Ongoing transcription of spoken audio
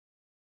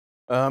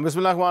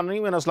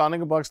Bismillahirrahmanirrahim and Assalamu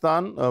alaikum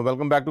Pakistan.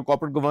 Welcome back to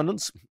Corporate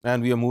Governance,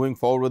 and we are moving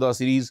forward with our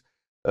series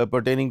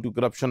pertaining to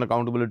corruption,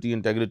 accountability,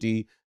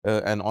 integrity,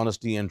 and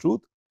honesty and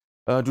truth.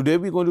 Today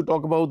we're going to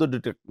talk about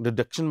the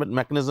detection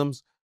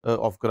mechanisms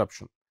of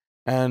corruption,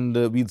 and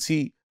we'll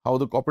see how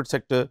the corporate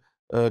sector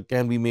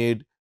can be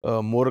made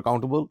more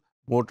accountable,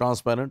 more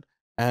transparent,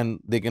 and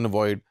they can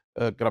avoid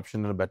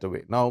corruption in a better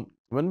way. Now,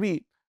 when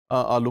we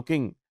are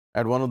looking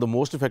at one of the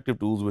most effective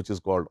tools, which is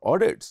called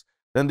audits,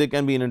 then they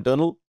can be an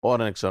internal or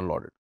an external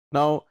audit.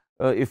 Now,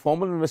 a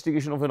formal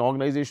investigation of an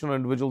organization or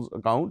individual's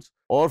accounts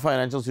or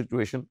financial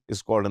situation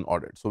is called an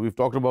audit. So, we've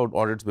talked about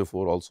audits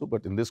before also,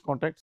 but in this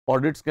context,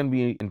 audits can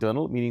be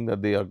internal, meaning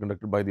that they are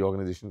conducted by the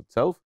organization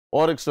itself,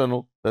 or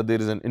external, that there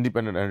is an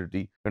independent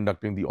entity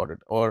conducting the audit.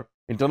 Or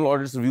internal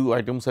audits review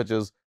items such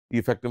as the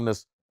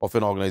effectiveness of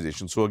an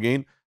organization. So,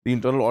 again, the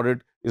internal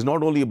audit is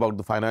not only about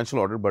the financial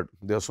audit, but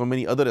there are so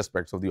many other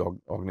aspects of the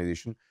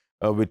organization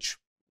which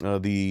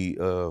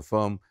the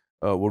firm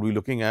would be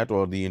looking at,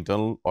 or the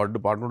internal audit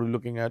department would be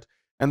looking at.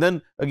 And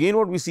then again,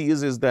 what we see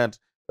is that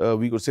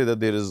we could say that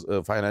there is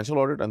a financial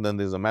audit and then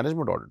there is a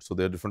management audit. So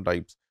there are different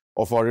types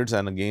of audits,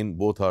 and again,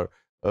 both are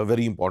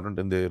very important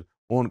in their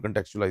own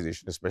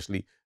contextualization,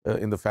 especially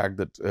in the fact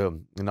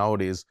that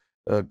nowadays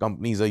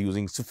companies are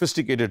using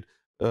sophisticated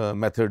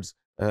methods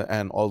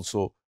and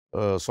also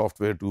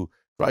software to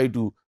try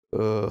to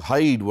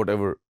hide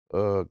whatever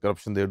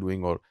corruption they're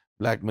doing or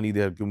black money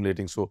they're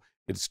accumulating. So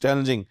it's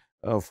challenging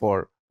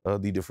for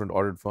the different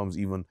audit firms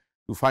even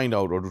to find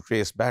out or to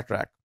trace,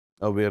 backtrack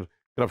where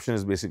corruption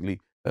is basically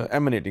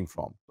emanating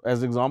from.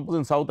 As examples,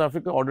 in South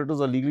Africa, auditors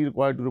are legally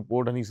required to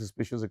report any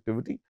suspicious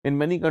activity. In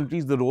many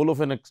countries, the role of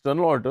an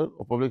external auditor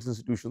of public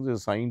institutions is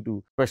assigned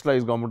to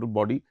specialized governmental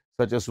body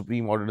such as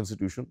Supreme Audit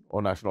Institution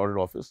or National Audit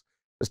Office.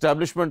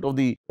 Establishment of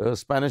the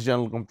Spanish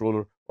General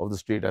Comptroller of the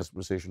State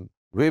Administration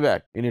way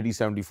back in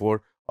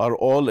 1874 are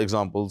all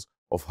examples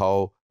of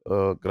how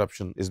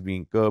corruption is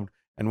being curbed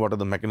and what are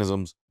the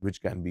mechanisms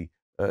which can be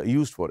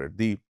used for it.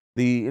 The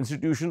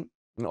institution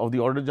of the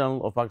Auditor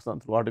General of Pakistan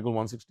through Article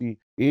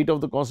 168 of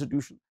the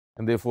Constitution,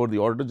 and therefore the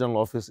Auditor General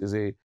Office is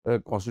a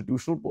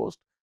constitutional post.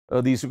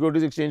 The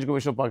Securities Exchange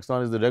Commission of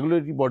Pakistan is the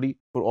regulatory body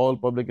for all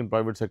public and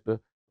private sector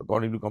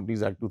according to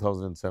Companies Act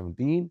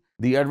 2017.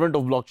 The advent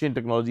of blockchain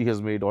technology has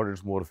made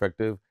audits more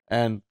effective,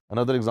 and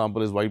another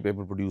example is white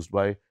paper produced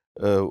by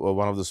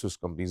one of the Swiss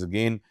companies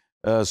again.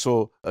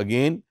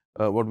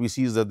 What we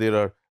see is that there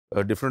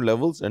are different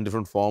levels and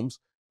different forms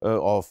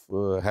of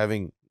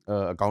having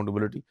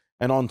accountability,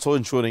 and also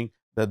ensuring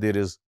that there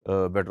is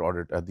a better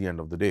audit at the end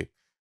of the day.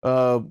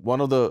 One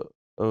of the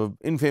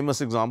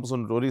infamous examples or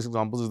notorious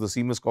examples is the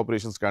Siemens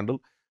Corporation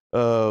scandal,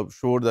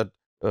 showed that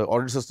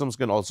audit systems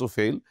can also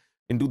fail.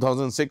 In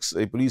 2006,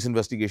 a police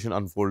investigation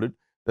unfolded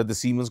that the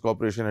Siemens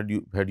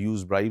Corporation had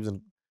used bribes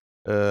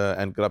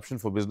and corruption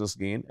for business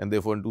gain, and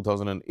therefore in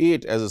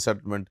 2008, as a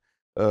settlement,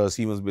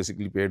 Siemens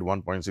basically paid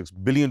 1.6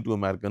 billion to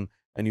American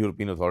and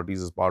European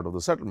authorities as part of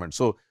the settlement.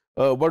 So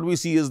what we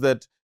see is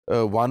that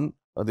one,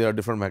 there are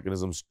different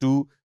mechanisms.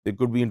 Two, there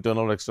could be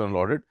internal or external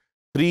audit.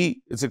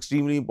 Three, it's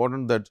extremely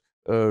important that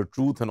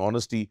truth and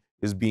honesty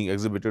is being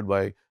exhibited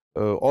by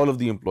all of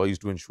the employees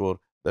to ensure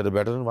that a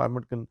better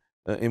environment can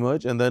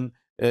emerge. And then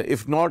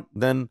if not,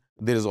 then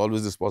there is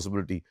always this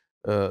possibility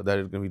that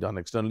it can be done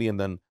externally. And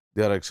then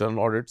there are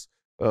external audits,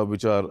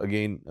 which are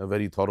again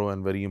very thorough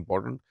and very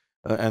important,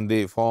 and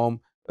they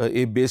form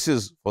a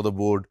basis for the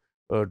board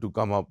to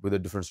come up with a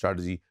different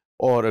strategy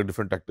or a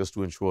different tactics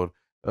to ensure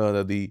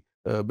that the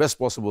best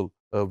possible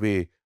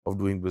way of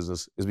doing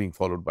business is being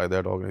followed by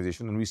that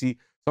organization. And we see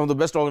some of the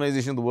best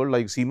organizations in the world,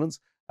 like Siemens,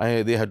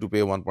 they had to pay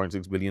a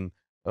 1.6 billion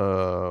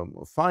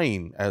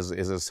fine as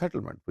a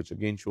settlement, which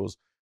again shows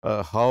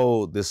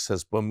how this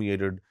has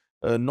permeated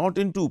not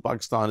into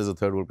Pakistan as a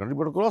third world country,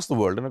 but across the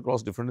world and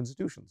across different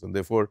institutions. And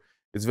therefore,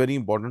 it's very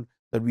important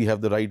that we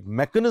have the right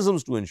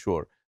mechanisms to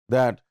ensure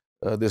that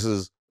this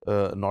is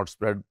not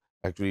spread.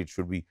 Actually, it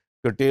should be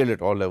curtailed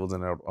at all levels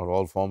and at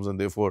all forms, and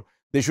therefore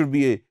there should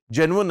be a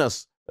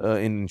genuineness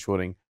in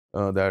ensuring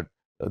that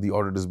the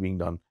audit is being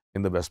done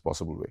in the best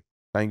possible way.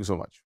 Thank you so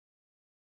much.